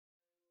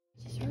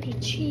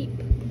pretty cheap.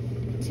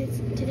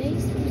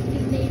 Today's supposed to be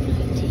May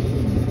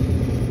 19th.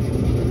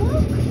 And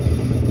look,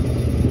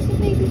 there's a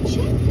baby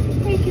chick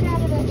breaking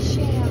out of that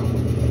shell.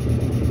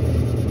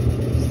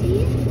 See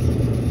it?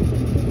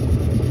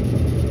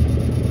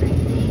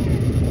 Right there.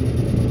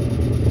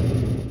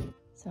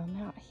 So I'm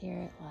out here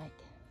at like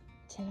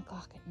 10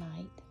 o'clock at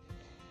night,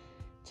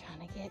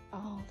 trying to get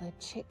all the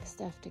chick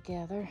stuff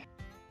together.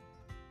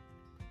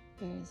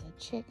 There's a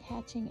chick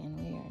hatching and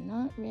we are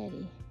not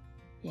ready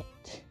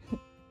yet.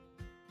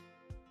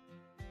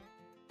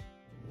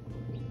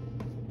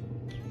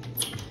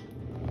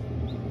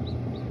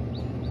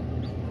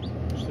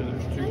 So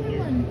there's two Another here.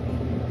 one.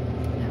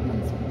 That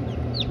one's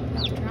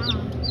about dry.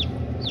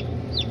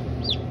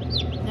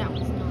 That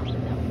one's not,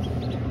 but that one's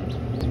about dry.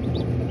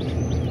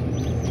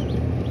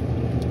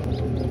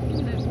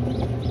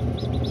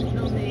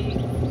 No, they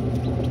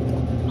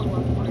fall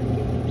apart.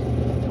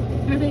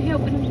 Are they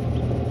helping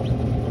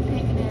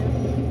pick it up?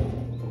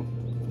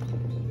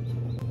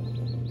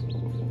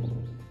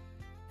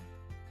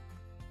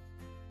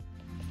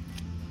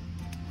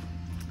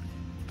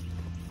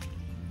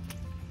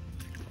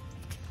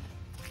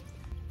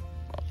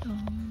 Oh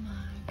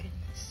my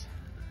goodness.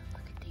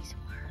 Look at these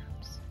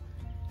worms.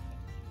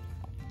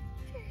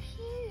 They're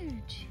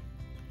huge.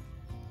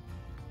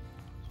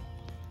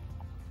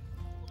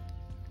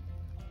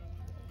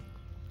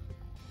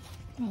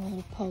 My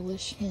little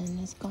Polish hen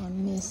has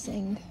gone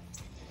missing.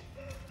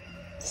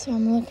 So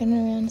I'm looking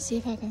around to see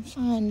if I can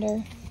find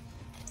her.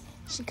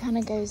 She kind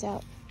of goes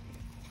out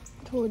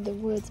toward the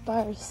woods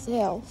by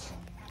herself.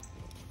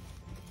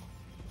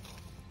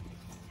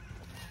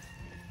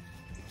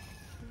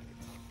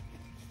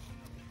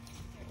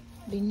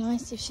 It'd be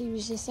nice if she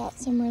was just out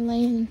somewhere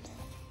laying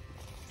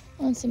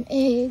on some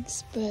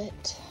eggs,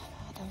 but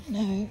I don't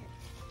know.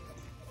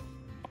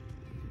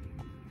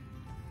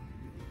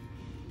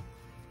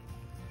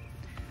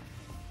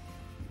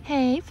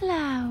 Hey,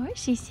 Flower.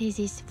 She says,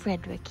 is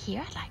Frederick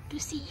here? I'd like to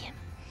see him.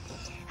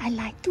 I'd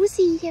like to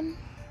see him.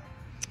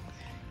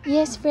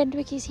 Yes,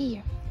 Frederick is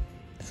here.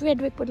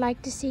 Frederick would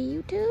like to see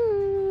you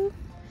too.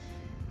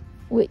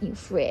 Wouldn't you,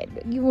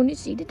 Frederick? You want to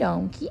see the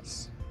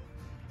donkeys?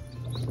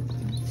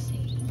 Let's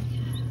see.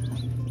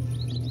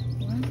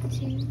 1, 2,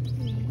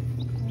 3,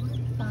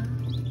 4, 5,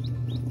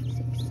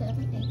 6,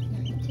 7, 8,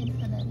 9, 10,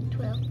 11,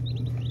 12,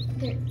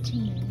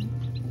 13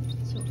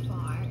 so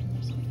far. And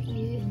there's a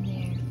few in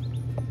there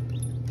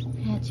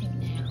hatching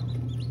now.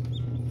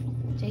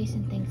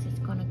 Jason thinks it's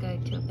going to go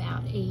to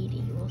about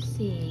 80. We'll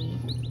see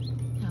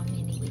how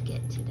many we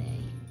get today.